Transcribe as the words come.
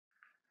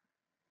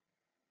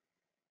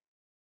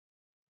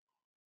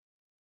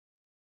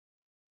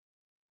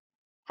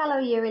Hello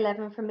Year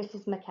 11 from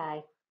Mrs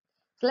McKay.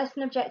 The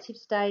lesson objective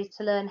today is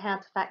to learn how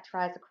to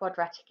factorise a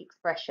quadratic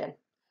expression.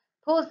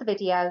 Pause the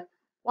video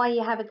while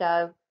you have a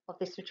go of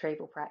this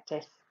retrieval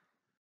practice.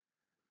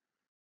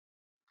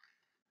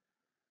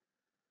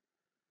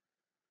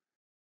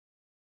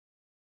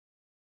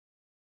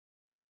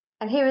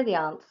 And here are the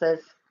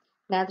answers.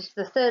 Now this is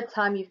the third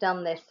time you've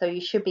done this, so you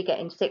should be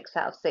getting 6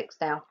 out of 6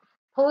 now.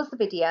 Pause the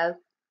video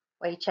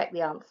while you check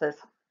the answers.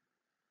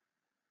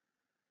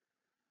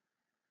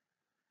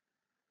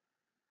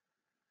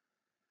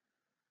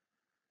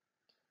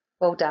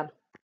 Well done.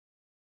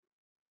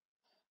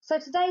 So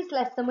today's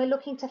lesson we're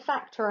looking to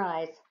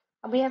factorise,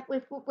 and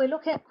we're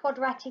looking at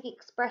quadratic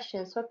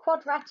expressions. So a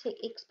quadratic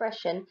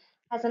expression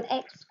has an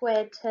x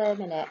squared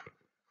term in it.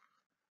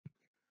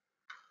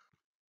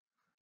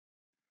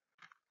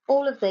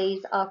 All of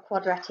these are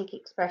quadratic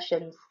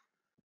expressions.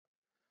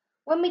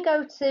 When we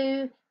go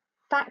to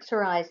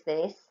factorise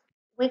this,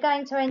 we're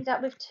going to end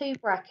up with two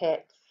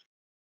brackets.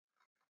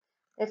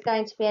 There's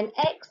going to be an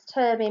x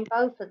term in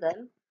both of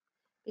them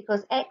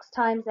because x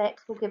times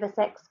x will give us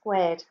x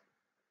squared.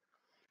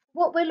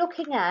 What we're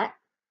looking at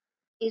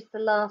is the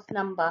last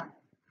number.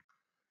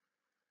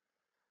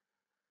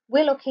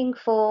 We're looking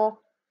for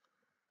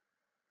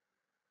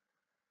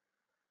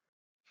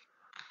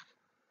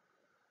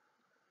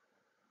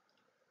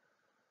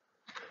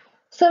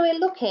So we're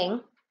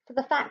looking for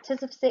the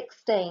factors of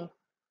 16. So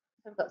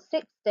we've got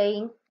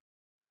 16, we've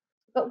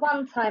got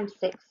 1 times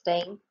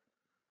 16.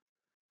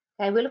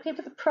 Okay, we're looking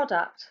for the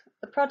product.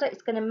 The product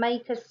is going to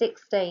make us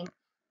 16.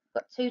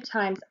 We've got 2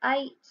 times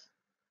 8,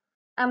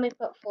 and we've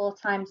got 4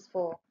 times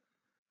 4.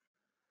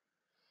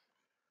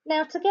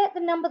 Now to get the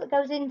number that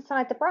goes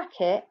inside the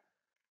bracket,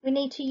 we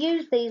need to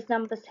use these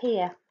numbers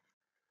here.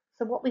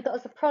 So what we've got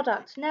as a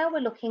product, now we're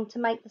looking to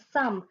make the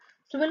sum.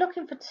 So we're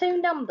looking for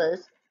two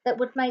numbers that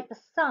would make the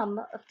sum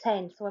of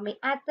 10. So when we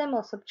add them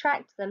or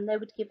subtract them, they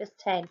would give us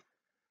 10.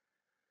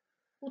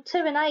 Well, 2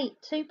 and 8,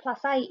 2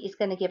 plus 8 is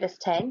going to give us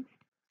 10.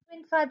 So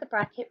inside the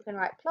bracket, we're going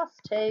to write plus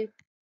 2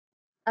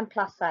 and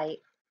plus 8.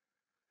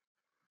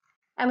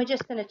 And we're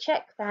just going to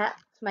check that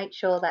to make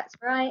sure that's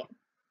right.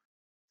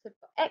 So we've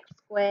got x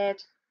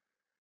squared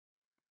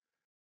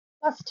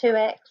plus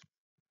 2x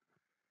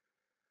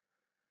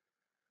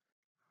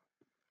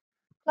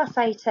plus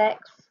 8x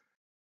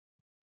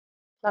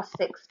plus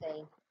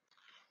 16.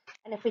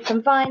 And if we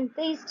combine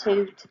these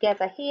two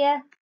together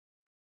here,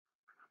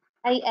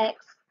 8x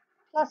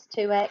plus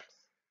 2x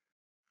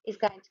is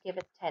going to give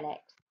us 10x.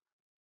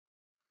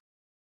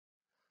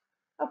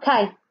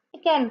 Okay,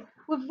 again,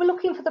 we're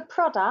looking for the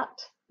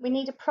product. We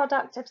need a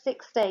product of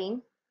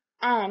 16,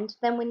 and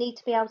then we need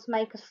to be able to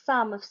make a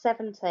sum of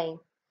 17.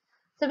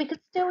 So we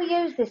could still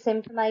use this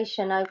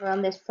information over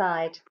on this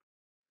side.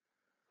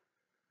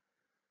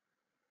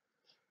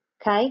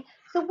 Okay,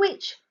 so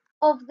which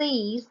of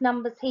these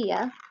numbers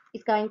here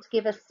is going to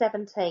give us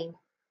 17?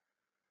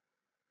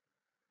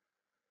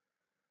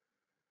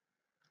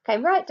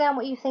 Okay, write down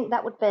what you think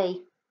that would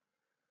be.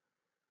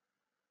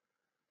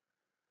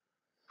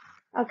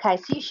 Okay,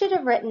 so you should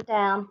have written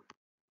down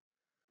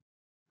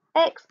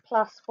x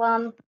plus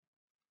 1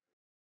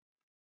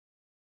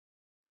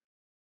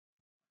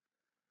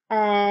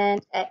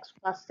 and x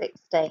plus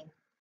 16. And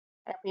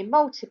if we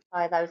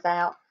multiply those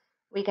out,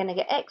 we're going to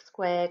get x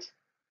squared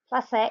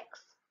plus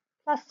x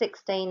plus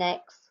 16x,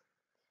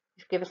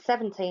 which will give us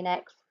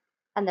 17x,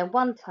 and then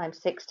 1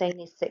 times 16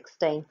 is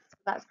 16. So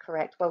that's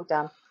correct, well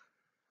done.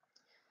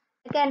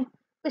 Again,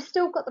 we've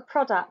still got the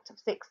product of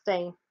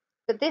 16,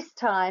 but this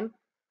time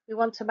we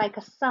want to make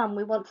a sum.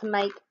 We want to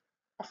make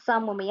a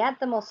sum when we add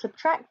them or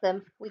subtract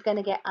them, we're going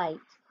to get 8.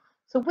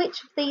 So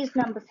which of these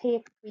numbers here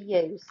could we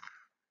use?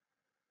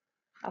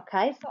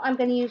 Okay, so I'm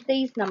going to use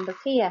these numbers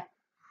here.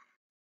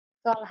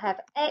 So I'll have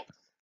x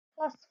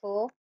plus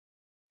 4,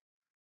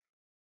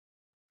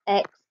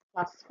 x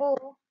plus 4.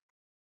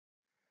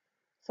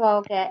 So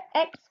I'll get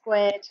x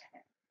squared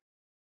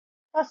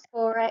plus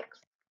 4x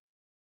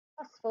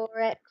plus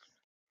 4x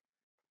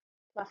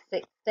plus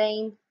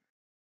 16,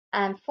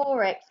 and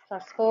 4x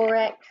plus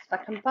 4x. If I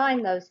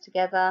combine those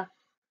together,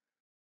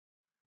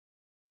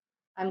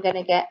 I'm going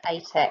to get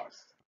 8x.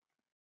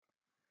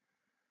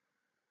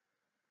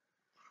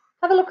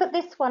 Have a look at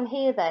this one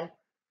here then.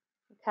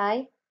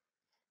 Okay,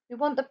 we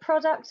want the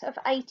product of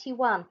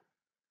 81.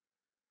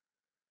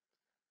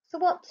 So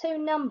what two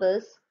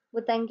numbers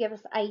would then give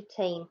us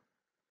 18?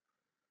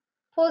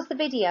 Pause the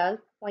video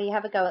while you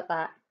have a go at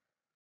that.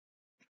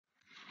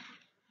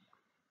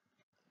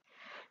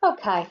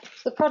 Okay,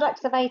 so the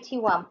product of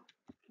 81.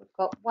 We've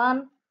got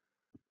 1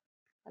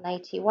 and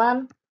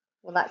 81.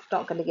 Well, that's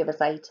not going to give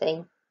us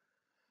 18.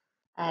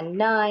 And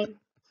 9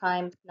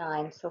 times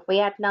 9. So if we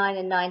add 9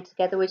 and 9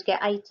 together, we'd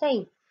get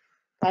 18.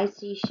 Okay,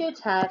 so you should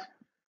have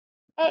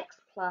x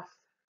plus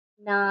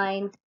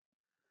 9,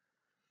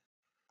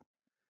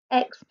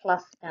 x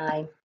plus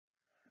 9.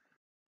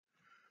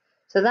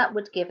 So that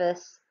would give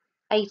us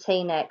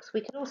 18x.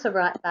 We can also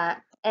write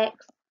that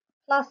x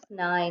plus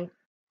 9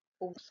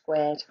 all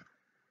squared.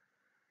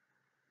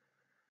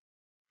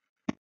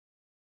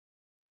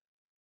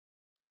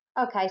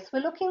 Okay, so we're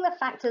looking at the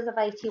factors of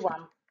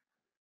 81.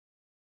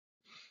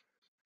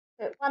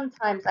 So 1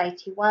 times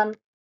 81,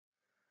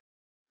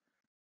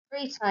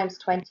 3 times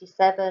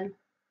 27,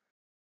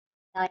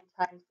 9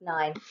 times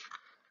 9.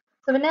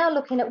 So we're now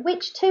looking at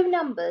which two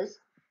numbers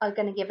are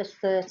going to give us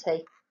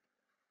 30.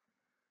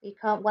 You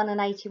can't, 1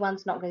 and 81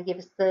 is not going to give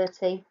us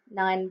 30.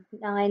 9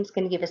 is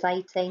going to give us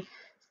 18.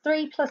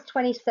 3 plus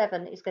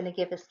 27 is going to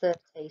give us 30.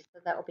 So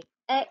that will be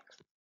x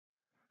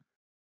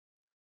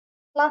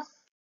plus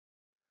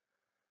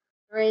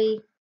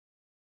 3x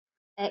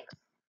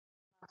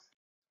plus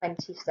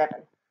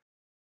 27.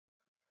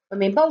 When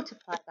we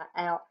multiply that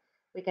out,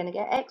 we're going to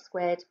get x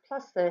squared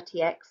plus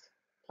 30x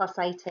plus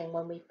 18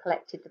 when we've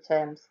collected the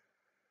terms.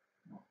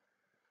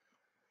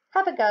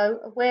 Have a go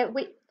at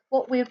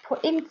what we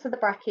put into the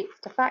brackets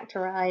to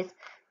factorise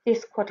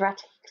this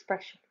quadratic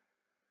expression.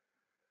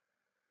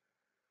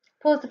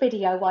 Pause the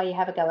video while you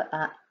have a go at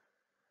that.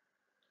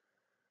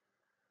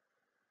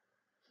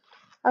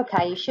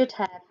 Okay, you should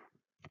have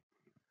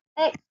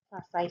x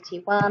plus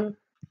 81,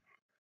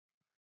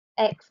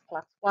 x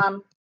plus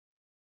 1,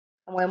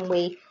 and when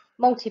we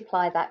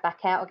multiply that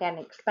back out again,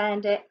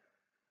 expand it,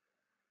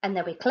 and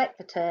then we collect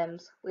the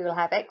terms, we will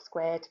have x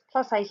squared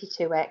plus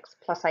 82x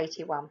plus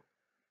 81.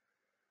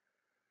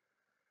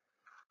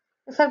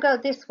 So I've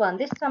got this one.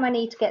 This time I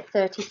need to get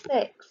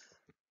 36.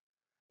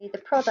 The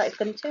product is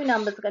going to, two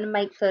numbers are going to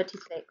make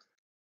 36.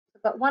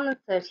 I've got 1 and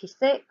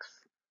 36.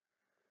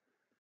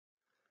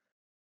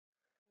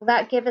 Will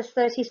that give us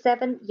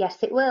 37?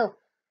 Yes, it will.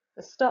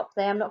 So stop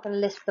there. I'm not going to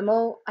list them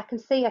all. I can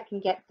see I can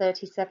get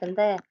 37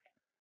 there.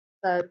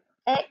 So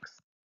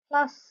x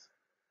plus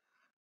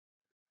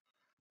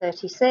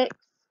 36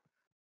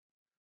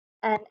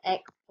 and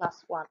x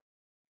plus 1.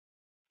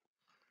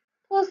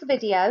 Pause the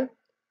video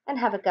and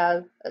have a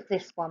go at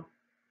this one.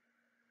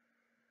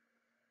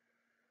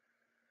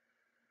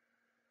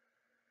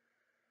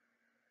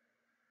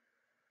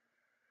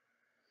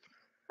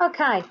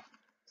 Okay,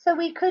 so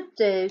we could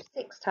do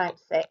 6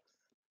 times 6.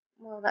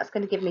 Well, that's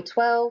going to give me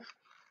 12.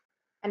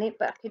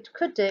 But I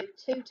could do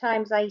 2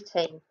 times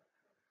 18.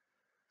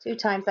 2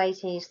 times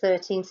 18 is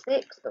 13,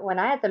 6. But when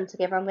I add them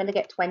together, I'm going to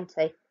get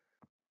 20.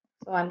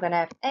 So I'm going to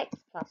have x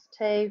plus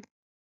 2,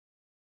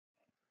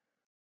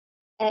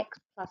 x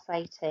plus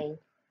 18.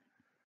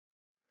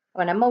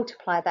 When I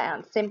multiply that out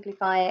and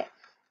simplify it,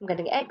 I'm going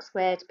to get x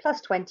squared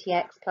plus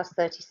 20x plus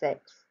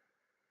 36.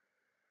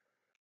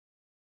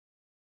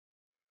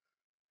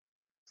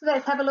 So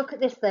let's have a look at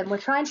this then. We're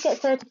trying to get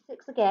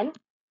 36 again.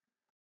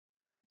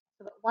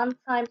 So 1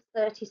 times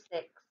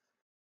 36,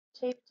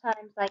 2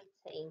 times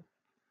 18,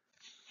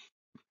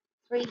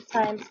 3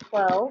 times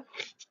 12,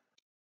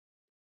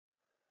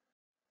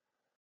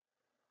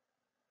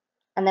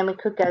 and then we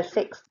could go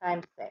 6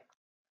 times 6,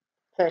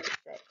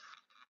 36.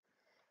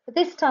 But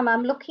this time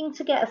I'm looking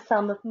to get a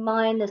sum of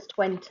minus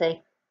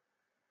 20.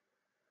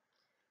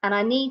 And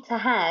I need to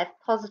have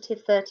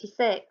positive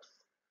 36.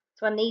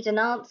 So I need an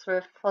answer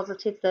of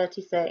positive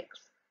 36.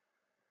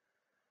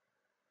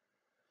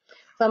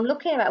 So I'm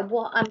looking at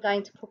what I'm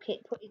going to put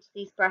into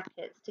these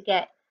brackets to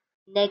get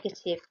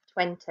negative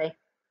 20.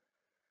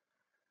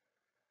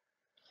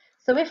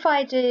 So if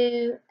I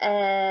do,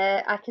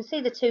 I can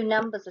see the two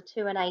numbers are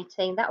 2 and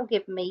 18. That will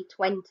give me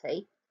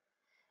 20.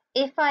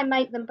 If I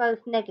make them both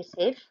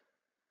negative,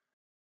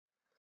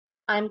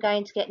 I'm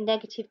going to get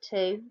negative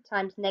 2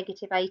 times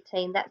negative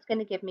 18. That's going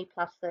to give me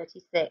plus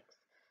 36. So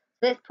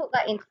let's put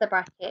that into the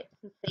brackets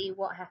and see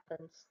what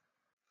happens.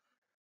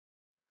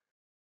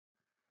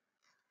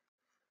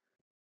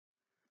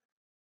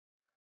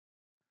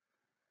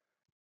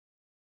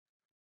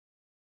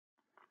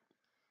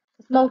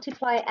 Let's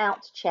multiply it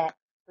out to check.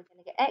 We're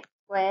going to get x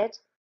squared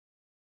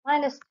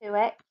minus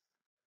 2x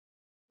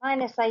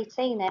minus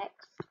 18x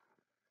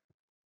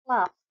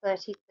plus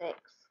 36.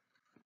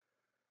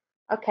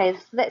 Okay,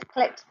 so let's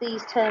collect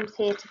these terms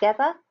here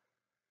together.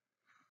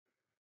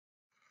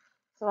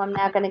 So I'm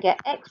now going to get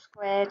x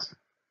squared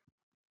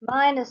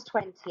minus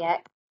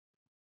 20x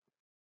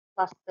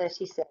plus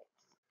 36.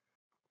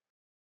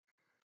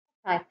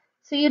 Okay,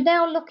 so you're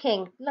now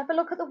looking, have a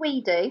look at the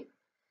we do.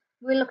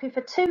 We're looking for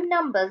two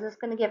numbers that's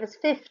going to give us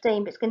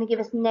 15, but it's going to give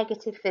us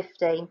negative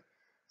 15.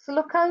 So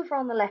look over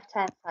on the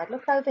left-hand side,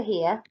 look over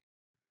here.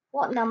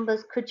 What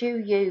numbers could you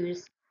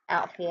use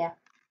out of here?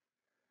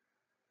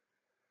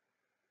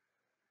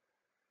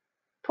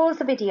 Pause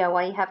the video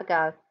while you have a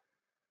go.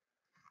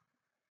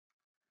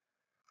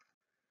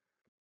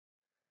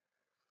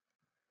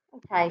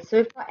 Okay, so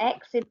we've got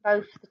x in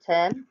both the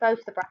terms,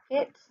 both the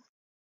brackets.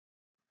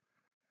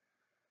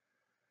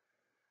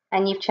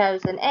 And you've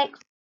chosen x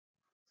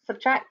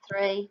subtract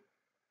 3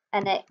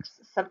 and x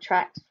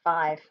subtract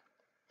 5.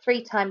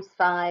 3 times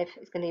 5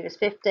 is going to give us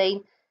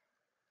 15.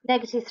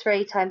 Negative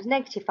 3 times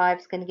negative 5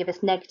 is going to give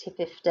us negative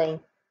 15.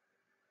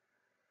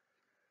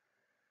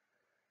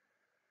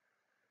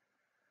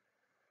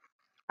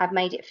 I've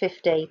made it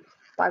 15,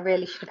 but I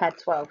really should have had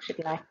 12,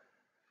 shouldn't I?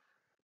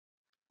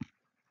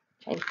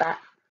 Change that,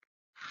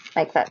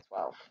 make that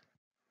 12.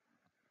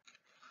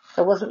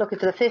 So I wasn't looking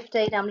for the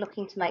 15, I'm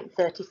looking to make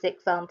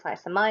 36, aren't I?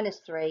 So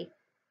minus 3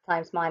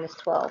 times minus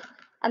 12.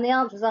 And the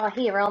answers are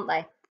here, aren't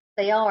they?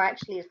 They are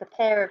actually as the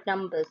pair of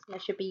numbers, and I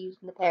should be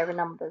using the pair of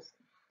numbers.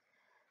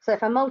 So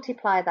if I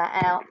multiply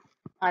that out,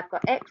 I've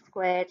got x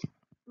squared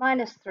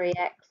minus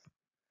 3x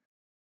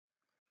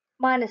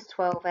minus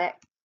 12x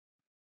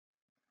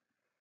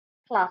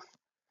plus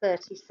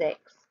 36.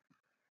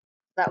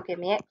 That will give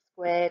me x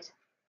squared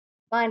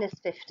minus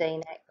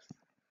 15x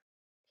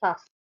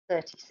plus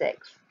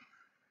 36.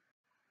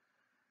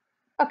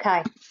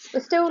 Okay, we're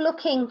still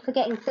looking for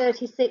getting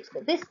 36,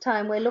 but this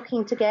time we're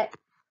looking to get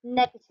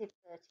negative 36.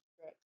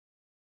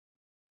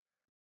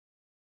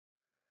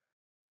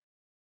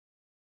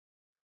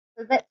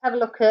 So let's have a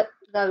look at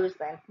those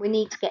then. We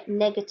need to get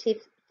negative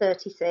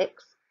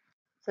 36.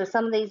 So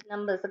some of these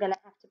numbers are going to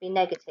have to be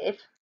negative,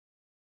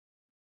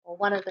 or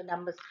one of the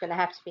numbers is going to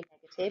have to be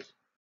negative.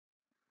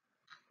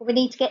 But we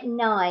need to get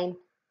 9.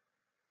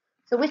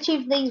 So which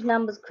of these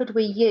numbers could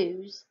we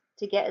use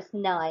to get us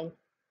 9?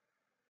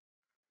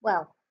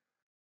 Well,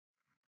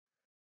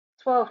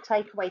 12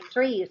 take away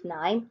 3 is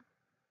 9,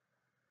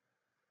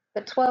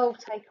 but 12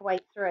 take away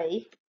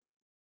 3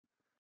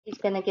 is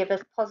going to give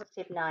us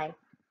positive 9.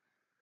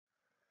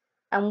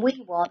 And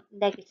we want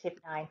negative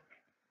 9.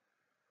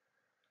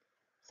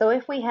 So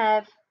if we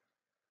have,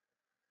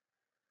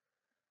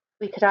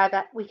 we could have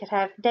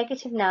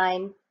negative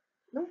 9,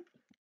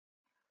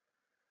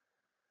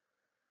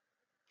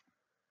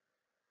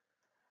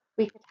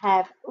 we could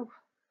have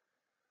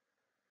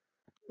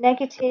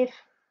negative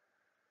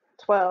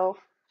 12,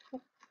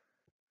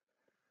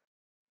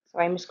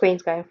 sorry, my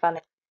screen's going funny,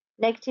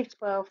 negative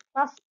 12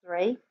 plus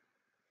 3,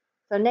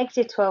 so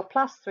negative 12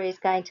 plus 3 is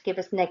going to give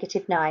us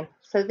negative 9.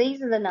 So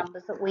these are the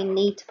numbers that we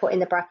need to put in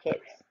the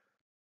brackets.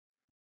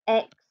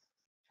 X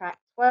subtract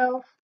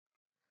 12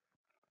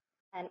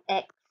 and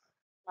x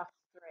plus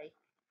 3.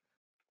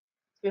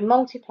 So we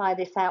multiply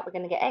this out, we're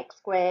going to get x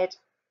squared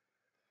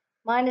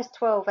minus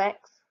 12x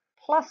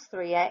plus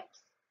 3x,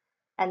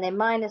 and then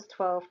minus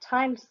 12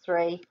 times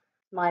 3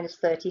 minus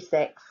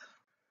 36.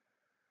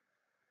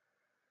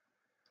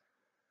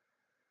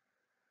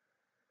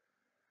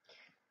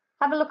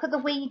 Have a look at the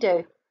we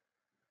do.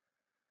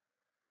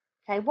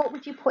 Okay, what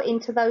would you put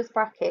into those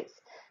brackets?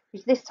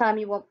 Because this time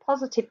you want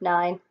positive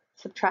 9,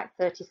 subtract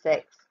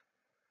 36.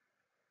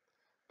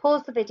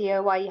 Pause the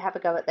video while you have a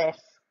go at this.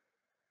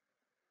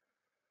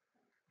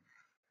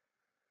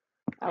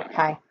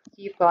 Okay, so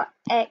you've got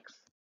x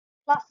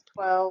plus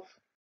 12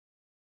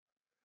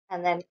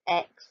 and then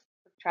x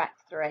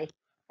subtract 3,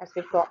 as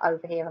we've got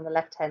over here on the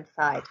left hand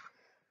side.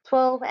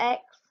 12x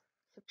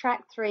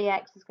subtract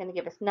 3x is going to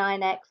give us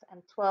 9x,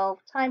 and 12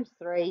 times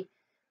 3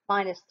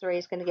 minus 3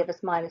 is going to give us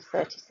minus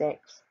 36.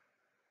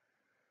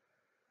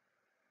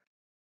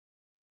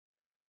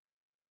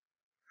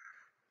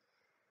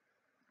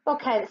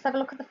 Okay, let's have a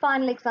look at the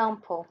final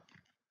example.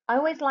 I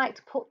always like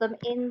to put them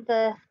in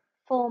the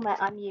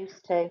format I'm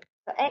used to.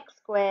 So x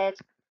squared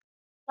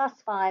plus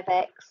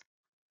 5x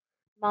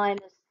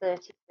minus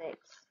 36.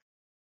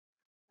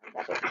 Make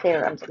that a bit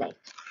clearer underneath.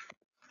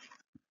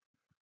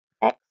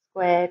 X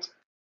squared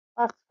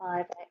plus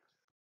 5x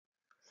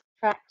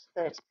subtract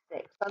 36.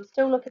 So I'm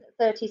still looking at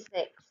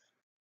 36.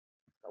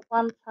 Got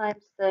 1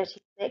 times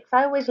 36.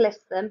 I always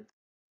list them.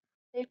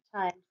 2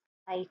 times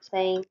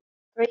 18,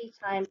 3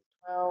 times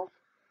 12,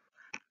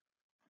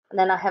 and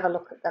then I have a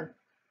look at them.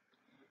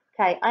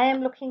 Okay, I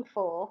am looking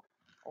for,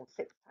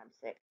 6 times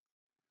 6.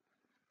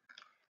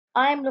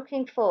 I am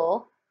looking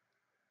for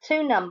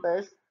two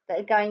numbers that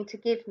are going to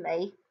give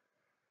me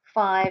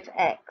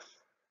 5x.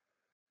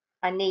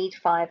 I need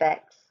 5x.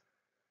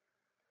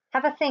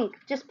 Have a think.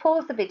 Just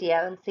pause the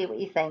video and see what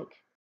you think.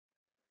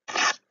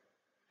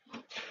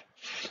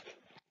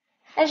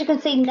 As you can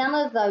see, none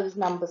of those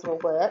numbers will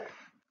work,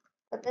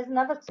 but there's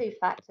another two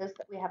factors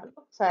that we haven't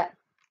looked at,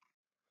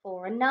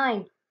 4 and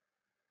 9.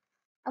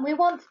 And we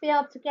want to be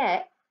able to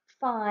get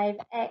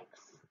 5x.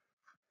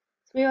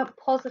 So we want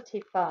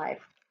positive 5.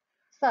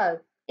 So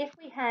if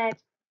we had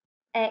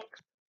x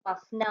plus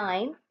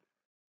 9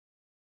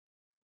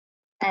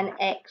 and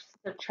x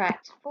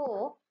subtract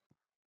 4,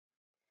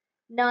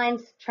 9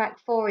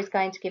 subtract 4 is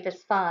going to give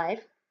us 5,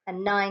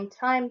 and 9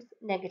 times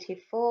negative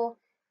 4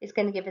 is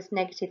going to give us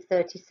negative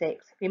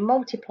 36. If we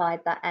multiplied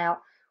that out,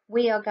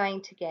 we are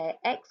going to get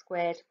x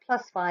squared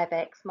plus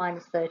 5x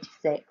minus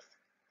 36.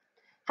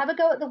 Have a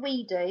go at the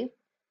we do.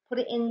 Put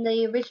it in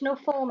the original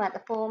format,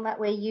 the format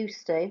we're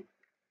used to.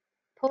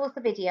 Pause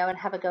the video and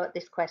have a go at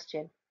this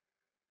question.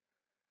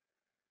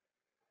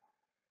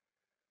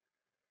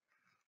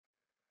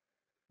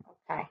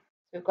 Okay, so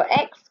we've got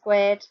x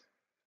squared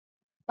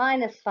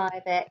minus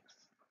 5x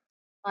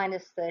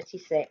minus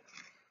 36.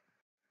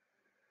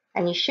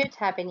 And you should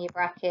have in your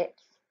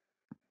brackets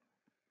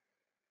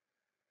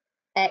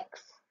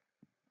x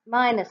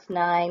minus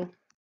 9,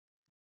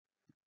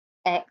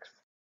 x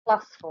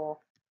plus 4.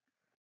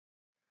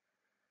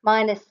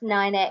 Minus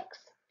 9x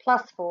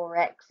plus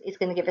 4x is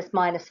going to give us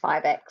minus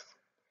 5x.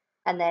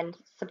 And then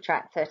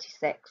subtract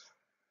 36.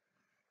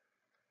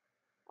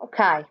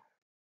 Okay,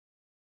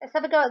 let's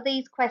have a go at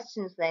these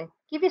questions then.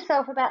 Give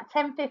yourself about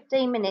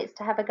 10-15 minutes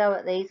to have a go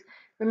at these.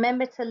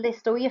 Remember to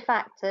list all your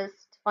factors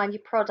to find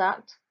your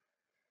product,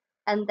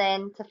 and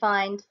then to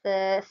find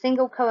the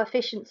single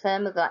coefficient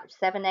term of like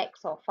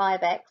 7x or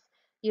 5x,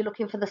 you're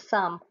looking for the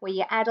sum, where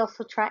you add or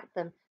subtract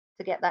them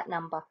to get that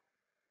number.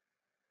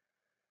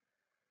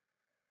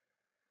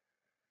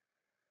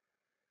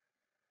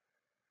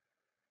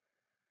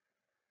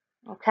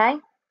 Okay,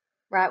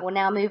 right, we'll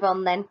now move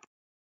on then.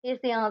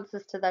 Here's the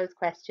answers to those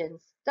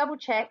questions. Double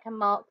check and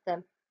mark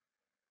them.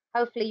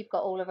 Hopefully you've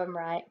got all of them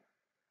right.